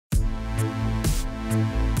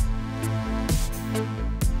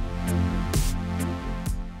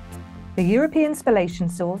The European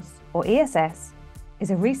Spallation Source, or ESS,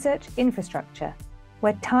 is a research infrastructure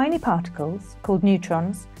where tiny particles, called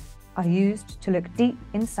neutrons, are used to look deep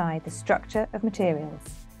inside the structure of materials,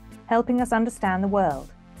 helping us understand the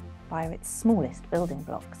world via its smallest building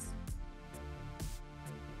blocks.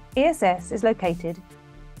 ESS is located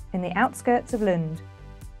in the outskirts of Lund,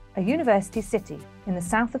 a university city in the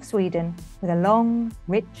south of Sweden with a long,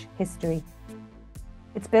 rich history.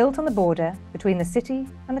 It's built on the border between the city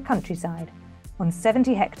and the countryside on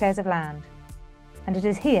 70 hectares of land, and it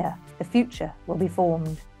is here the future will be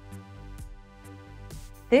formed.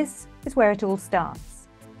 This is where it all starts.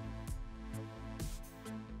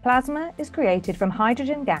 Plasma is created from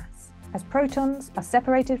hydrogen gas as protons are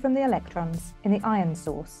separated from the electrons in the ion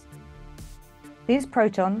source. These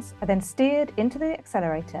protons are then steered into the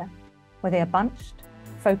accelerator, where they are bunched,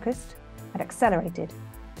 focused, and accelerated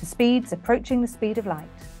to speeds approaching the speed of light.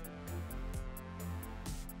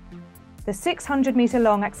 The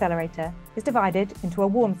 600-metre-long accelerator is divided into a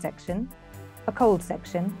warm section, a cold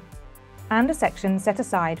section, and a section set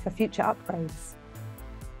aside for future upgrades.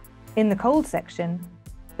 In the cold section,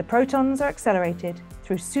 the protons are accelerated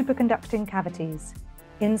through superconducting cavities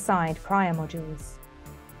inside cryomodules.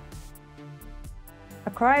 A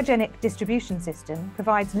cryogenic distribution system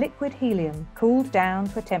provides liquid helium cooled down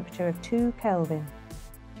to a temperature of 2 Kelvin.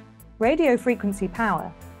 Radio frequency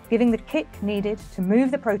power, giving the kick needed to move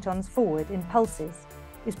the protons forward in pulses,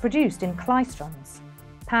 is produced in klystrons,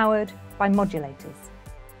 powered by modulators.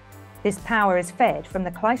 This power is fed from the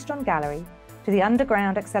klystron gallery to the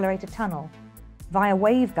underground accelerator tunnel via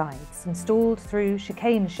waveguides installed through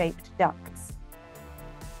chicane-shaped ducts.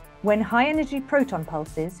 When high-energy proton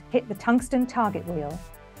pulses hit the tungsten target wheel,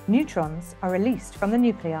 neutrons are released from the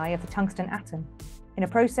nuclei of the tungsten atom in a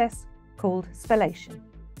process called spallation.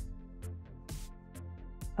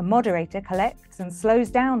 A moderator collects and slows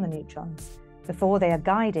down the neutrons before they are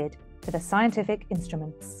guided to the scientific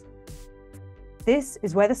instruments. This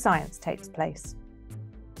is where the science takes place.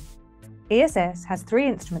 ESS has 3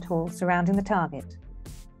 instrument halls surrounding the target.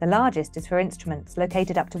 The largest is for instruments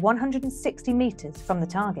located up to 160 metres from the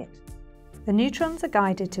target. The neutrons are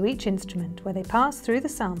guided to each instrument where they pass through the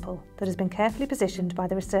sample that has been carefully positioned by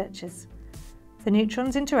the researchers. The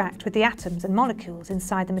neutrons interact with the atoms and molecules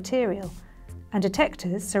inside the material, and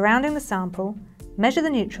detectors surrounding the sample measure the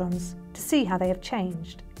neutrons to see how they have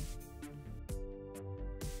changed.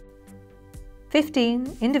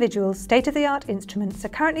 15 individual state-of-the-art instruments are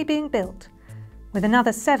currently being built, with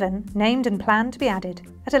another 7 named and planned to be added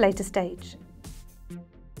at a later stage.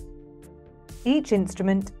 Each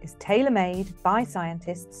instrument is tailor-made by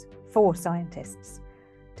scientists for scientists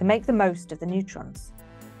to make the most of the neutrons.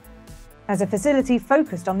 As a facility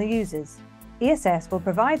focused on the users, ESS will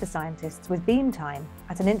provide the scientists with beam time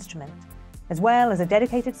at an instrument, as well as a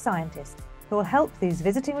dedicated scientist who will help these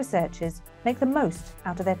visiting researchers make the most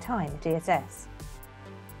out of their time at ESS.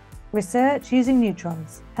 Research using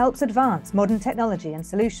neutrons helps advance modern technology and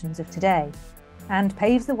solutions of today, and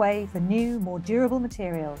paves the way for new, more durable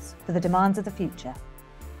materials for the demands of the future.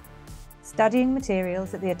 Studying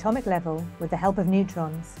materials at the atomic level with the help of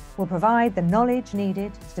neutrons will provide the knowledge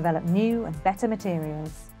needed to develop new and better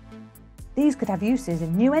materials. These could have uses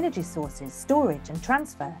in new energy sources, storage and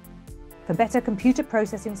transfer, for better computer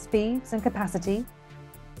processing speeds and capacity,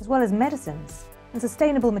 as well as medicines and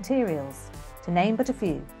sustainable materials, to name but a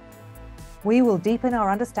few. We will deepen our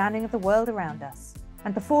understanding of the world around us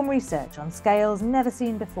and perform research on scales never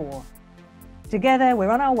seen before. Together,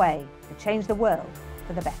 we're on our way to change the world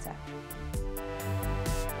for the better.